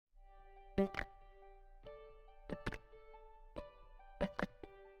Let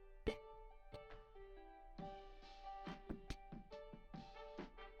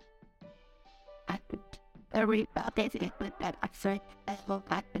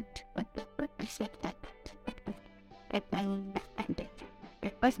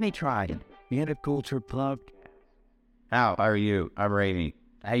me try it. Culture Plug. How are you? I'm Rainey.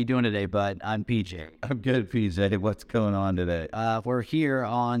 How you doing today, bud? I'm PJ. I'm good, PJ. What's going on today? We're here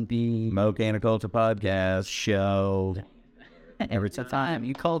on the Culture Podcast show. Every time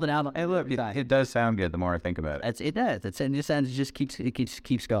you called it out. Hey, look, it does sound good the more I think about it. It does. It just keeps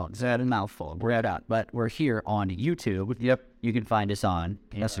going. It's a mouthful. We're out, but we're here on YouTube. Yep. You can find us on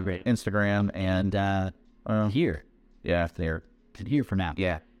Instagram and here. Yeah, there. Here for now.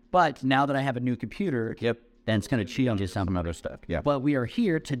 Yeah. But now that I have a new computer, then it's going to cheat on just some other stuff. Yeah. But we are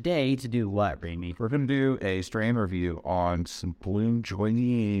here today to do what, Raimi? We're going to do a strain review on some Bloom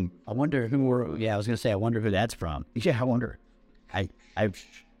Joining. I wonder who I was going to say, I wonder who that's from. Yeah, I wonder. I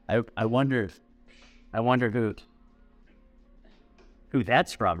wonder who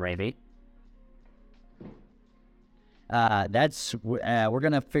that's from, Raimi. We're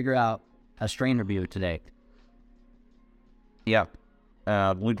going to figure out a strain review today. Yeah.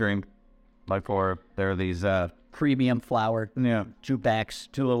 Blue Dream. Like for, there are these premium flower. Yeah. 2 packs.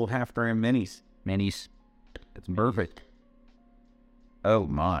 2 little half-gram minis. It's perfect. Oh,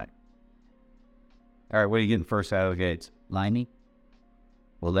 my. All right, what are you getting first out of the gates? Limey?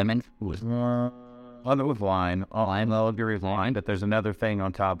 Well, lemon? I'll go with lime. I'll agree with lime, but there's another thing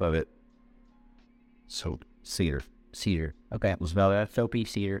on top of it. Soap. Cedar. Okay. We'll smell that? Soapy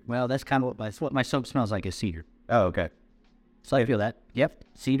cedar. Well, that's kind of what my soap smells like is cedar. Oh, okay. So I feel that. Yep.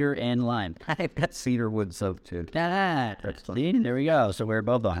 Cedar and lime. I've got cedar wood soap, too. There we go. So we're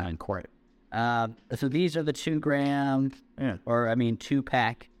both behind court. So these are the 2 gram, 2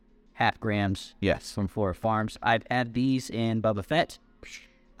 pack half grams. Yes. From Flora Farms. I've had these in Bubba Fett.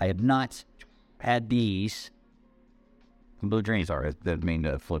 I have not had these. Blue Dreams are. Didn't mean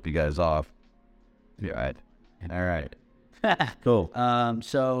to flip you guys off. Yeah. All right. Cool.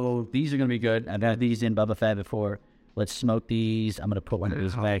 So these are going to be good. I've had these in Bubba Fett before. Let's smoke these. I'm going to put one of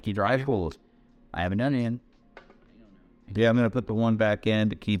those wacky dry pools. I haven't done it in. Yeah, I'm going to put the one back in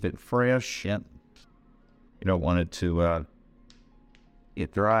to keep it fresh. Yep. You don't want it to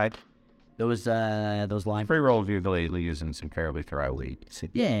get dry. Those lime pre-rolls usually using some fairly dry weed.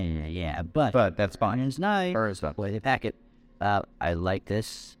 Yeah. But that's fine. It's nice. Or it's not. The way they pack it. I like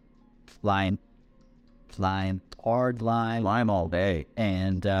this lime, hard lime all day,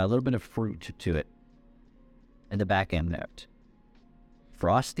 and a little bit of fruit to it. In the back end note.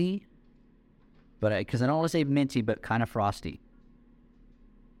 Frosty, but because I don't want to say minty, but kind of frosty.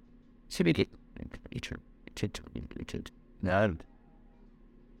 No.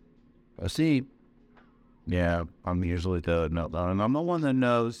 I see. Yeah, I'm usually the and I'm the one that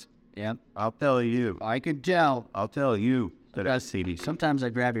knows. Yep. I'll tell you. I could tell. I'll tell you that I see. Sometimes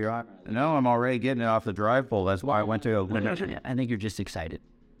I grab your arm. No, I'm already getting it off the dry pull. That's why I went to I think you're just excited.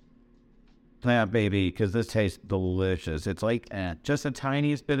 Yeah, baby, because this tastes delicious. It's like just the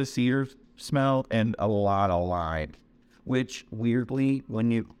tiniest bit of cedar smell and a lot of lime, which weirdly,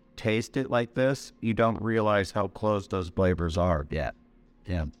 when you taste it like this, you don't realize how close those flavors are. Yeah.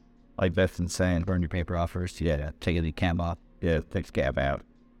 Like that's insane. Burn your paper off first. Yeah. Take the cap off. Yeah, take the cap out.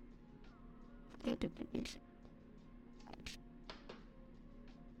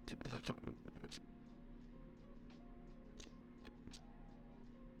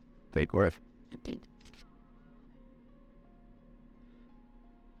 Fake worth.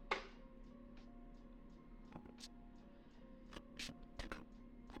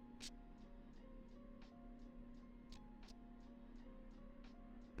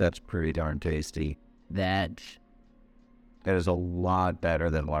 That's pretty darn tasty. That is a lot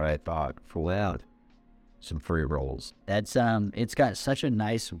better than what I thought. Wow. Some free rolls. That's it's got such a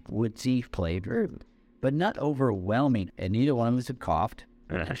nice woodsy flavor, but not overwhelming. And neither one of us have coughed.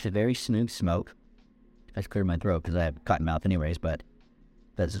 It's a very smooth smoke. I cleared my throat because I have cotton mouth anyways, but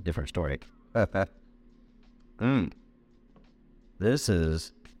that's a different story. This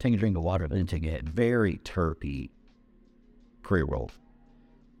is, take a drink of water, then take a hit. Very terpy pre-roll.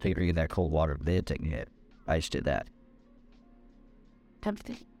 Take a drink of that cold water, then take a hit. I just did that. And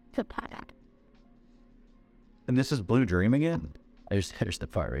this is Blue Dream again? There's the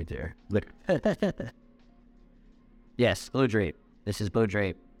part right there. Yes, Blue Dream. This is Blue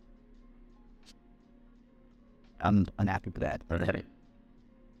Dream. I'm unhappy with that.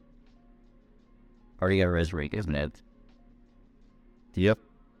 Already got a res ring, isn't it? Yep.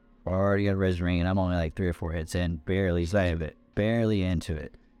 Already got a res ring, and I'm only like 3 or 4 hits in. Barely saved it. Barely into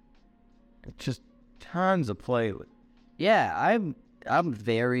it. Just tons of flavor. Yeah, I'm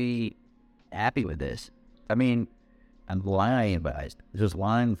very happy with this. I mean, I'm lying, but just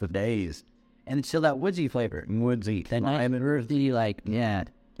lying for days. And it's still that woodsy flavor. Woodsy. That I'm really like, yeah.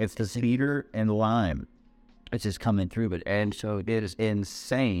 It's the cedar and lime. It's just coming through, but And so it is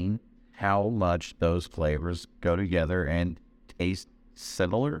insane how much those flavors go together and taste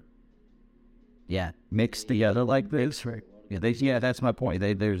similar. yeah. Mixed together like this. Yeah, that's my point.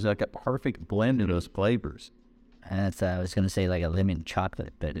 There's like a perfect blend of those flavors. And that's I was gonna say like a lemon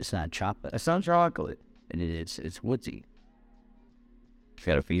chocolate, but it's not chocolate. It's not chocolate. And it's woodsy.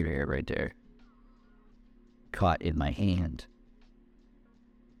 Got a fever here right there. Caught in my hand.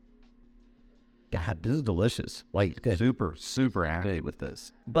 God, this is delicious. Like, super, super happy with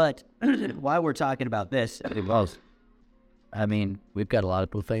this. But while we're talking about this, I mean, we've got a lot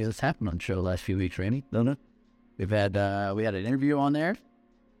of cool things that's happened on the show the last few weeks, Randy. Don't it? We had an interview on there.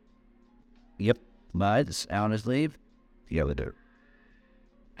 Yep. But it's on his leave. Yeah, we do.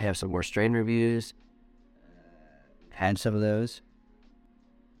 I have some more strain reviews. Had some of those.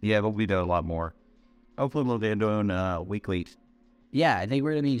 Yeah, but we do a lot more. Hopefully we'll be doing weekly. Yeah, I think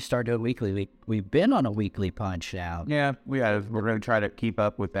we're going to start doing weekly. We've been on a weekly punch now. Yeah, we're going to try to keep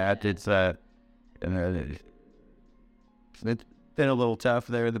up with that. It's been a little tough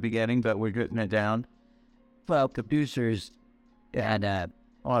there at the beginning, but we're getting it down. Well, producers and A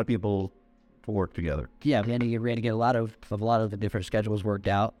lot of people to work together. yeah, we had to get a lot of the different schedules worked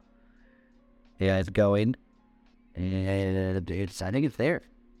out. Yeah, it's going, and I think it's there.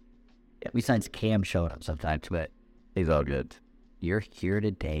 Yeah, besides Cam showing up sometimes, but He's all good. you're here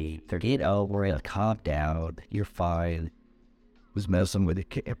today. Get over it. Calm down. You're fine. Was messing with the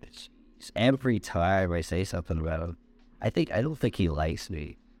campus. Every time I say something about him, I don't think he likes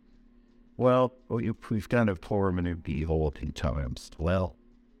me. Well, we've kind of tore him a new beehole a few times. Well,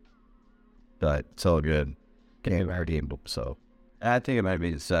 but it's all good. Can't already him, so I think it might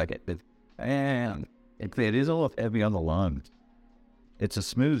be the second. But man, it is a little heavy on the lungs. It's a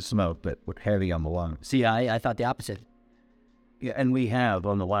smooth smoke, but heavy on the lungs. See, I thought the opposite. Yeah, and we have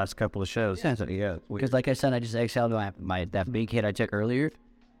on the last couple of shows. Yeah. Because like I said, I just exhaled that big hit I took earlier.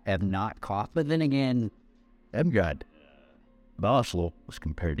 Have not coughed, but then again, I've got boss levels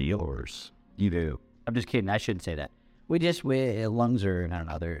compared to yours. You do. I'm just kidding. I shouldn't say that. Lungs are, I don't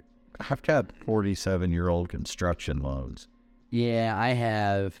know, I've got 47-year-old construction lungs. yeah, I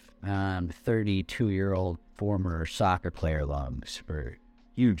have 32-year-old former soccer player lungs for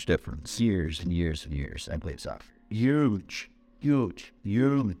Huge difference. years and years and years. I played soccer. Huge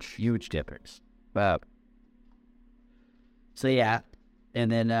Difference. So yeah,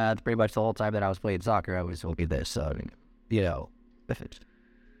 and then pretty much the whole time that I was playing soccer, I was looking at this. So, you know, it's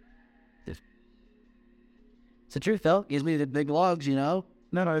the truth though. Gives me the big logs, you know.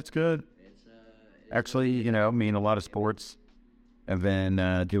 No, it's good. Actually, I mean, a lot of sports have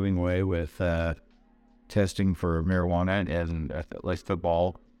been doing away with testing for marijuana and like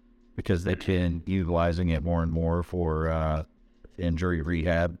football because they've been utilizing it more and more for injury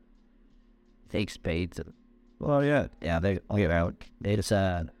rehab. Take spades. Well, yeah, they get out. They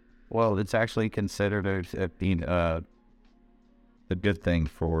decide. Well, it's actually considered as being a good thing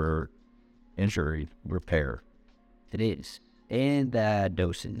for injury repair. It is. And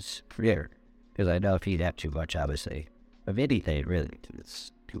doses. Yeah. Because I know if you have too much, obviously, of anything, really,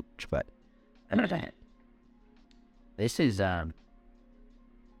 it's too much. But this is, man,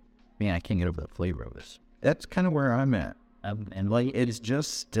 I can't get over the flavor of this. That's kind of where I'm at. And like, It's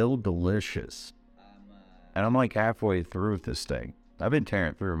just still delicious. And I'm like halfway through with this thing. I've been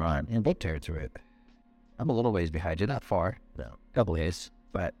tearing through mine. and they tear through it. I'm a little ways behind you, not far, no, a couple days,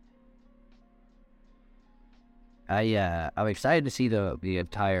 but I'm excited to see the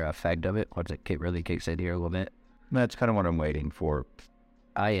entire effect of it once it really kicks in here a little bit. That's kind of what I'm waiting for.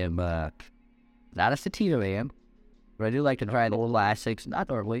 I am not a sativa man, but I do like to try the little Elastics. Not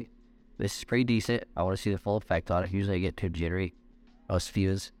normally. This is pretty decent. I want to see the full effect on it. Usually I get too jittery, most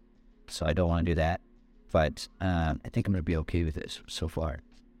fuse, so I don't want to do that. But I think I'm going to be okay with this so far.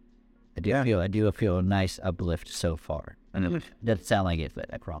 I do feel a nice uplift so far. And it doesn't sound like it, but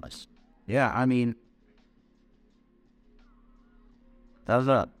I promise. Yeah, I mean,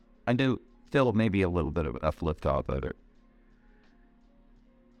 I do feel maybe a little bit of an uplift off of it.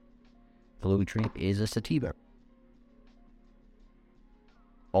 Blue Tree is a sativa.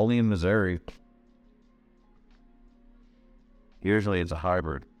 Only in Missouri. Usually it's a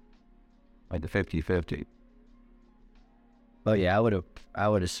hybrid, like the 50-50. Oh yeah, I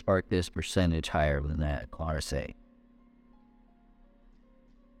would have sparked this percentage higher than that, RSA.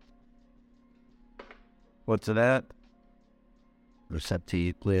 What's it at?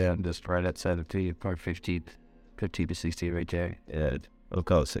 17, yeah, I'm just right at 17, probably 15 to 16 right there. Yeah, we'll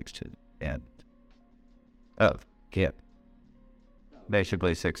go 16. And oh, yeah,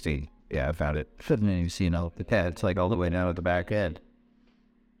 basically 16. Yeah, I found it. Shouldn't even see it's like all the way down at the back end.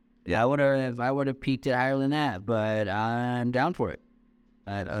 Yeah, I would have peaked it higher than that, but I'm down for it.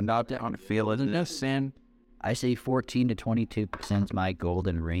 I'm not down to feel it enough, and I say 14 to 22% is my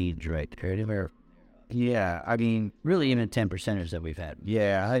golden range right there. Yeah, I mean, really even 10%ers that we've had.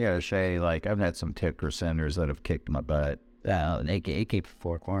 Yeah, I gotta say, like, I've had some 10%ers that have kicked my butt. They keep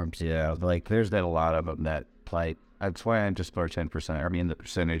four corms. Yeah, like, there's been a lot of them that, like, that's why I just put 10%. I mean, the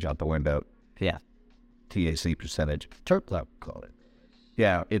percentage out the window. Yeah. TAC percentage. Turf level, call it.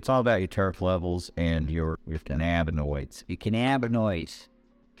 Yeah, it's all about your turf levels and your cannabinoids. Your cannabinoids.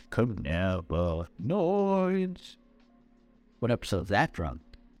 Cannabinoids. What episode is that from?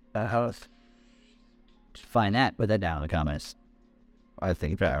 Find that. Put that down in the comments. I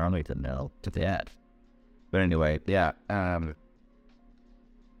think I don't need to know. To that. But anyway, yeah.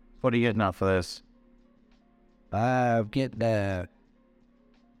 What are you getting off of this? I don't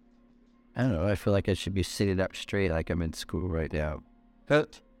know. I feel like I should be sitting up straight like I'm in school right now.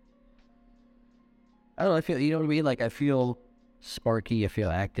 But I don't know. I feel, you know what I mean? Like, I feel sparky. I feel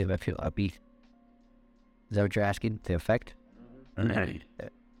active. I feel upbeat. Is that what you're asking? The effect?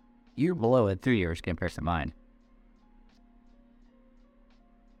 You're below it 3 years compared to mine.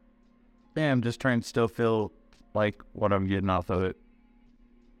 Yeah, I'm just trying to still feel like what I'm getting off of it.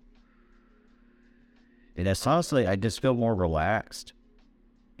 And that's honestly, I just feel more relaxed.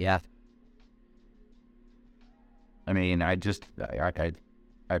 Yeah. I mean, I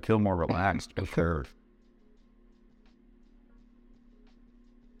feel more relaxed for sure.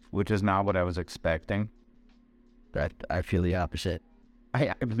 Which is not what I was expecting. I feel the opposite.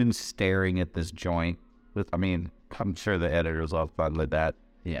 I've been staring at this joint. I'm sure the editors will have fun with that.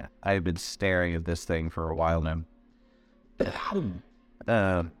 Yeah. I've been staring at this thing for a while now.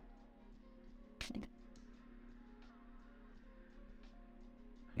 I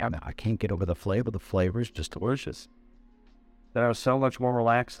can't get over the flavor. The flavor is just delicious. That I was so much more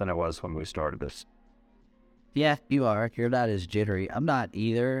relaxed than I was when we started this. Yeah, you are. You're not as jittery. I'm not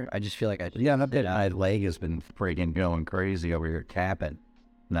either. I just feel like my leg has been freaking going crazy over here tapping.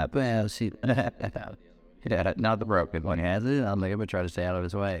 Not bad. See, yeah, not the broken one. has it? I'm gonna try to stay out of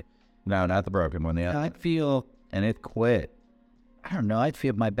his way. No, not the broken one. Yeah, I feel, and it quit. I don't know. I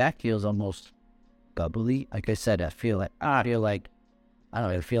feel my back feels almost bubbly. Like I said, I feel like I don't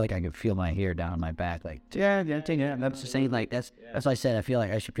know. I feel like I can feel my hair down my back. Like Yeah. That's the same. Like that's what I said. I feel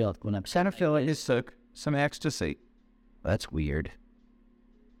like I should feel it when I'm sad. I feel like Just took some ecstasy. that's weird.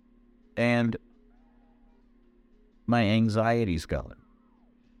 And my anxiety's going.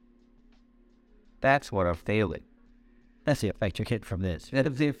 That's what I'm feeling. That's the effect you're getting from this.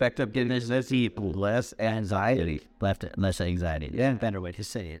 That's the effect of getting this less anxiety. Less anxiety. Yeah. Better way to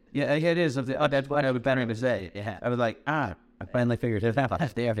say it. Yeah, it is. That's what I was better to say. Yeah. I was like, I finally figured it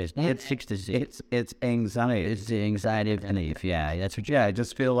out. There it is. It's anxiety. It's the anxiety of belief. Yeah, that's what. Yeah, I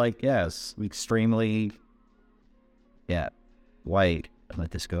just feel like, yes, extremely, white.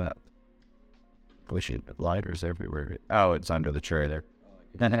 Let this go up. Wish it lighters everywhere. Oh, it's under the tray there.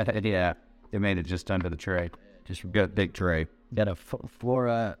 Yeah, they made it just under the tray. Just got a big tray. Got a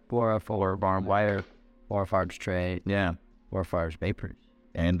Flora barn wire, Flora Farms tray. Yeah. Flora Farms papers.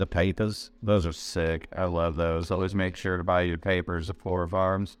 And the papers. Those are sick. I love those. Always make sure to buy your papers at Flora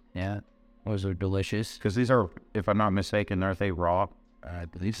Farms. Yeah. Those are delicious. Because these are, if I'm not mistaken, aren't they raw? I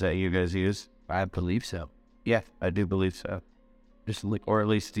believe so. That you guys use? I believe so. Yeah, I do believe so. Just look. Or at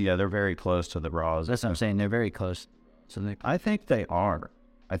least, yeah, they're very close to the raws. That's what I'm saying. They're very close. So I think they are.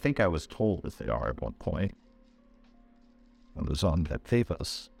 I think I was told that they are at one point. It was on that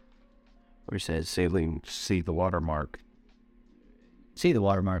papers. Where it says saline, see the watermark. see the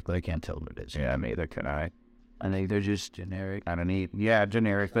watermark, but I can't tell what it is. Yeah, neither can I. I think they're just generic. I don't need. Yeah,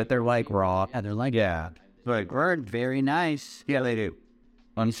 generic, but they're like raw. Yeah, they're like Like word. Very nice. yeah, they do.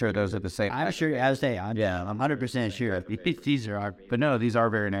 I'm sure those are the same. I'm sure. I was saying, I'm 100% sure. These are our. But no, these are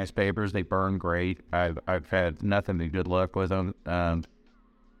very nice papers. They burn great. I've had nothing but good luck with them.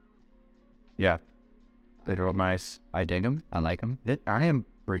 Yeah, they're nice. I dig them. I like them. I am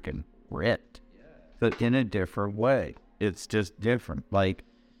freaking ripped, but in a different way. It's just different. Like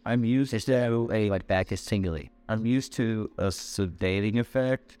I'm used to a like back is tingly. I'm used to a sedating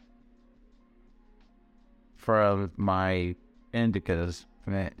effect from my indicas,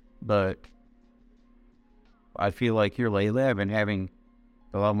 but I feel like here lately I've been having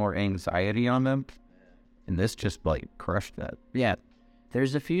a lot more anxiety on them, and this just like crushed that. Yeah,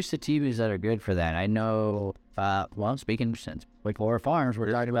 there's a few sativas that are good for that. I know Well, speaking since like Flora Farms,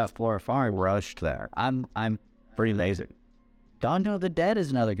 we're talking about Flora Farms. Rushed there. I'm Pretty amazing. Dawn of the Dead is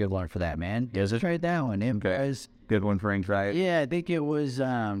another good one for that, man. Is it? Try that one. It was, Good one for anxiety. yeah, I think it was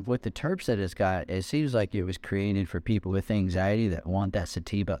with the terps that it's got. It seems like it was created for people with anxiety that want that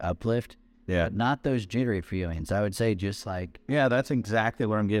sativa uplift. Yeah. But not those jittery feelings. I would say just like, Yeah, that's exactly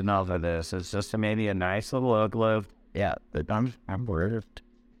what I'm getting off of this. It's just maybe a nice little uplift. yeah, But I'm ripped.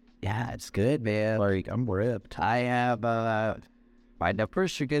 yeah, it's good, man. Like, I'm ripped. I have my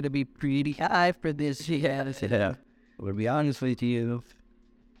numbers are going to be pretty high for this. Yeah. Yeah. To be honest with you.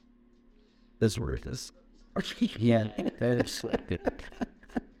 This worth this. Yeah, that's good.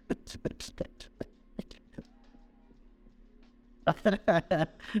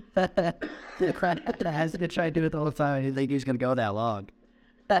 I was gonna try to do it the whole time. I didn't think he was gonna go that long.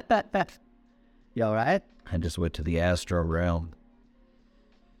 You all right? I just went to the astro realm.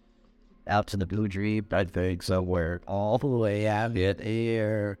 Out to the blue dream, I think somewhere. all the way out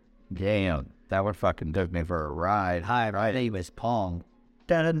here. Damn, that one fucking took me for a ride. Hi, my name is Pong.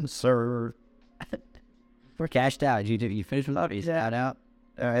 Done, sir. We're cashed out. You finished with that? Yeah. Out.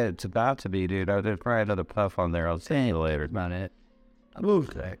 It's about to be, dude. There's probably another puff on there. I'll see you later. That's about it.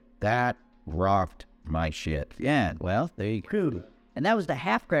 Move that. That rocked my shit. Yeah, well, there you go. And that was the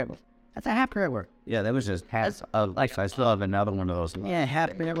half grabber. That's a half grabber. Yeah, that was just half. Like I still have another one of those. Yeah,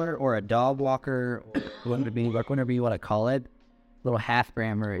 half grabber or a dog walker, whatever you want to call it. Little half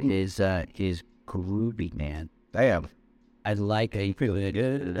grammer is groovy, man. Damn. I like a Feeling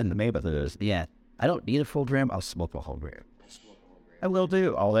good in the neighborhood. yeah. I don't need a full gram. I'll smoke a whole gram. I will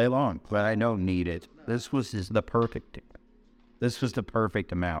do all day long, but I don't need it. This was the perfect. This was the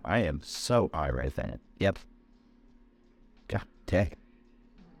perfect amount. I am so high right then. Yep. God dang.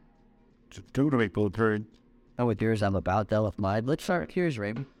 Just do to me, Blueprint. Oh, with yours, I'm about done with mine. Let's start with yours,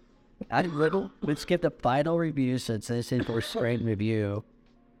 Raymond. Let's skip the final review since this is for spring review.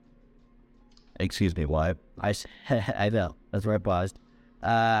 Excuse me, what? I know. That's where I paused.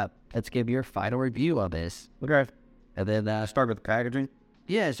 Let's give your final review on this. Okay. And then Start with the packaging.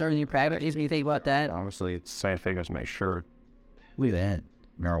 yeah, starting your private. Anything you think about that? Obviously, it's same thing as my shirt. Look at that.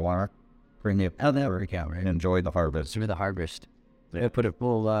 Marijuana. Bring it. How'd that work out, right? Enjoy the harvest. Through the harvest. Yeah. Put a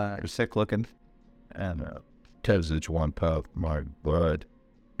full, You're sick looking. And dosage one puff, my blood.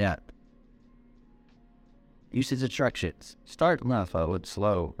 yeah. Usage instructions. Start low, it's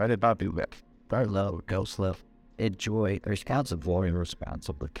slow. I did not do that. Start low, go slow. Enjoy responsibly.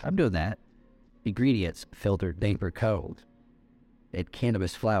 I'm doing that. Ingredients: filtered vapor cold. And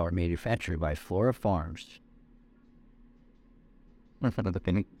cannabis flower manufactured by Flora Farms.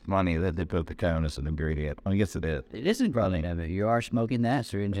 The money that they put the cone as an ingredient. I guess it is. It isn't running of it. You are smoking that,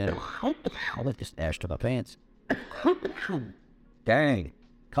 so in general. I'll let this ash to my pants. Dang.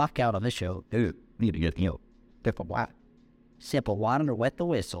 Clock out on this show. Dude, need to get different water. Simple water to wet the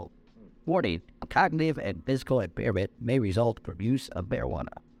whistle. Warning: cognitive and physical impairment may result from use of marijuana.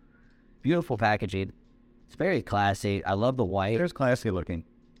 Beautiful packaging. It's very classy. I love the white. There's classy looking.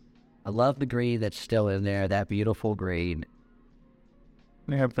 I love the green that's still in there. That beautiful green.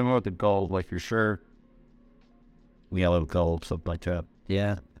 They have them with the gold, like your shirt. Yellow gold, something like that.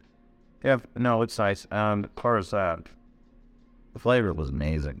 Yeah. Yeah, no, it's nice. As far as that, the flavor was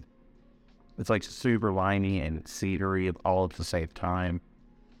amazing. It's like super limey and cedary all at the same time.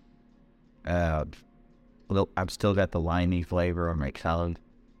 Well, I've still got the limey flavor on my tongue.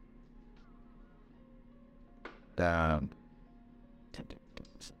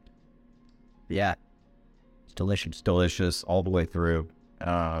 Yeah. It's delicious. It's delicious all the way through.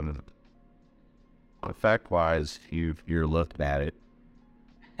 Effect-wise, you're looking at it.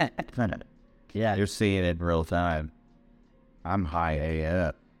 Yeah. You're seeing it in real time. I'm high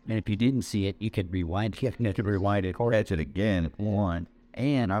AF. And if you didn't see it, you could rewind it. You can rewind it, catch it again if you want.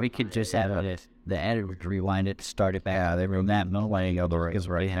 And we could just have the editor rewind it, start it back. Yeah, they were that milling of the is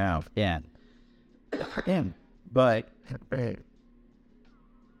right now. Yeah. But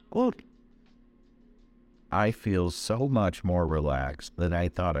well, I feel so much more relaxed than I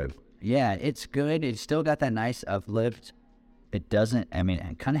thought I would. Yeah, it's good. It's still got that nice uplift. It doesn't, I mean,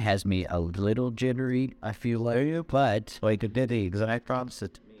 it kind of has me a little jittery, I feel like, but... Like it did the exact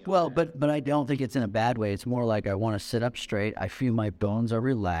opposite to me. Well, but I don't think it's in a bad way. It's more like I want to sit up straight. I feel my bones are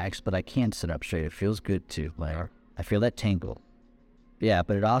relaxed, but I can't sit up straight. It feels good too. Like, I feel that tingle. Yeah,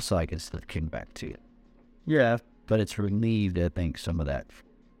 but it also, I guess, the kickback too. Yeah. But it's relieved, I think, some of that.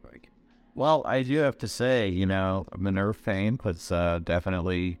 Well, I do have to say, the nerve pain was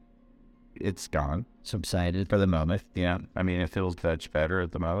definitely, it's gone. Subsided. For the moment, yeah. I mean, it feels much better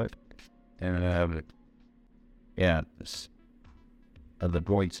at the moment. And, yeah, the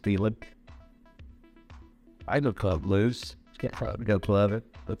voice feeling. I go club loose. Go club it.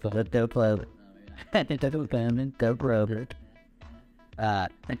 Let's go club it. Go club it.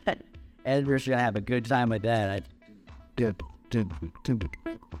 Edgar's gonna have a good time with that. Yeah,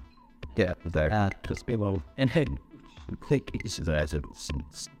 there. Just be low.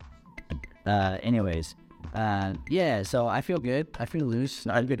 Anyways, yeah. So I feel good. I feel loose.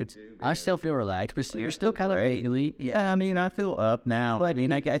 I'm good too. I still feel relaxed, but you're still kind of elite. Yeah, I mean, I feel up now. I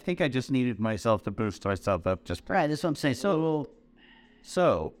mean, I think I just needed myself to boost myself up. Just Right. That's what I'm saying.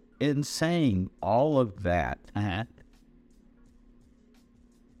 so in saying all of that, I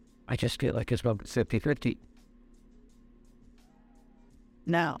just feel like it's about 50-50.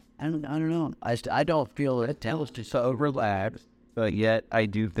 No, I don't know. I don't feel it. Tell us to so relaxed, but yet I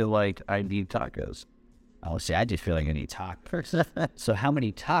do feel like I need tacos. Oh, see, I just feel like I need tacos. So how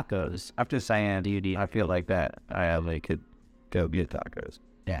many tacos? I'm just saying, do you need? I feel like that I could go get tacos.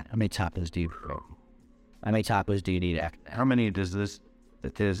 Yeah, how many tacos do you? How many tacos do you need? How many does this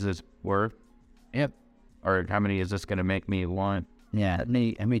worth? Yep. Or how many is this going to make me want? Yeah, how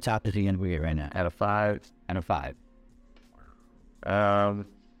many tacos are you gonna get right now? Out of 5? Out of 5. I'm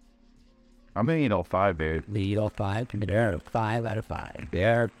gonna eat all 5, dude. You eat all 5? There, 5 out of 5.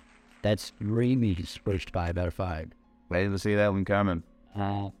 There, that's Remy's first 5 out of 5. I didn't see that one coming.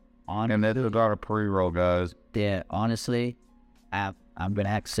 And that's about a pre-roll, guys. Yeah, honestly, I'm gonna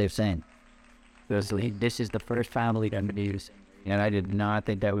have to say the same. This is the first family I'm gonna use. And I did not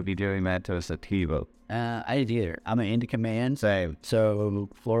think that would be doing that to a sativa. I didn't either. I'm an Indica man. Same. So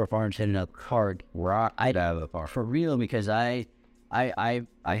Flora Farms hitting up hard. Rock out of the park. For real, because I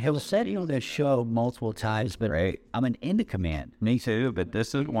have said it on this show multiple times, but I'm an Indica man. Me too, but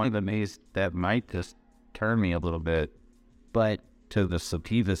this is one of the maze that might just turn me a little bit. But to the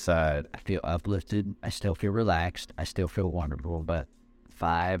sativa side, I feel uplifted. I still feel relaxed. I still feel wonderful. But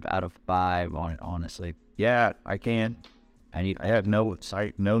 5 out of 5 on it, honestly. Yeah, I can. I have no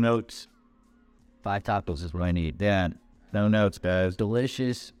notes. 5 tacos is what I need. Yeah, no notes, guys.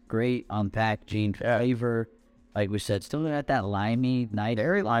 Delicious, great on packaging, flavor. Like we said, still got that limey, nice,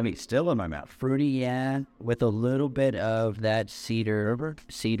 very limey, still in my mouth. Fruity, yeah, with a little bit of that cedar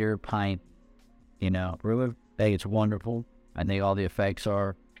pine. Really, hey, it's wonderful. I think all the effects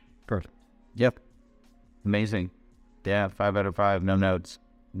are perfect. Yep, amazing. Yeah, 5 out of 5, no notes.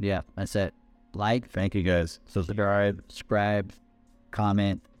 Yeah, that's it. Thank you guys. Subscribe,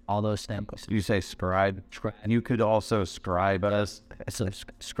 comment. All those things. You say scribe? You could also scribe us.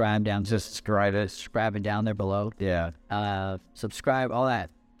 Subscribe down. Just scribe it. Subscribe it down there below. Yeah. Subscribe, all that.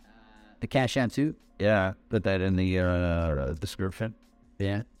 The Cash App too. Yeah. Put that in the description.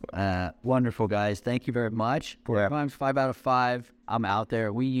 Yeah. Wonderful, guys. Thank you very much. 5 out of 5. I'm out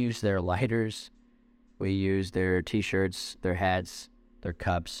there. We use their lighters. We use their T-shirts, their hats, their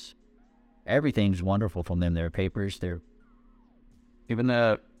cups. Everything's wonderful from them. Their papers, even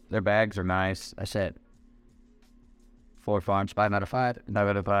their bags are nice. I said, Flora Farms, 5 out of 5. 5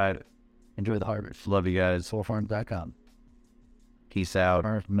 out of 5. Enjoy the harvest. Love you guys. FloraFarms.com. Peace out.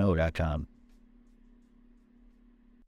 FarmsNo.com.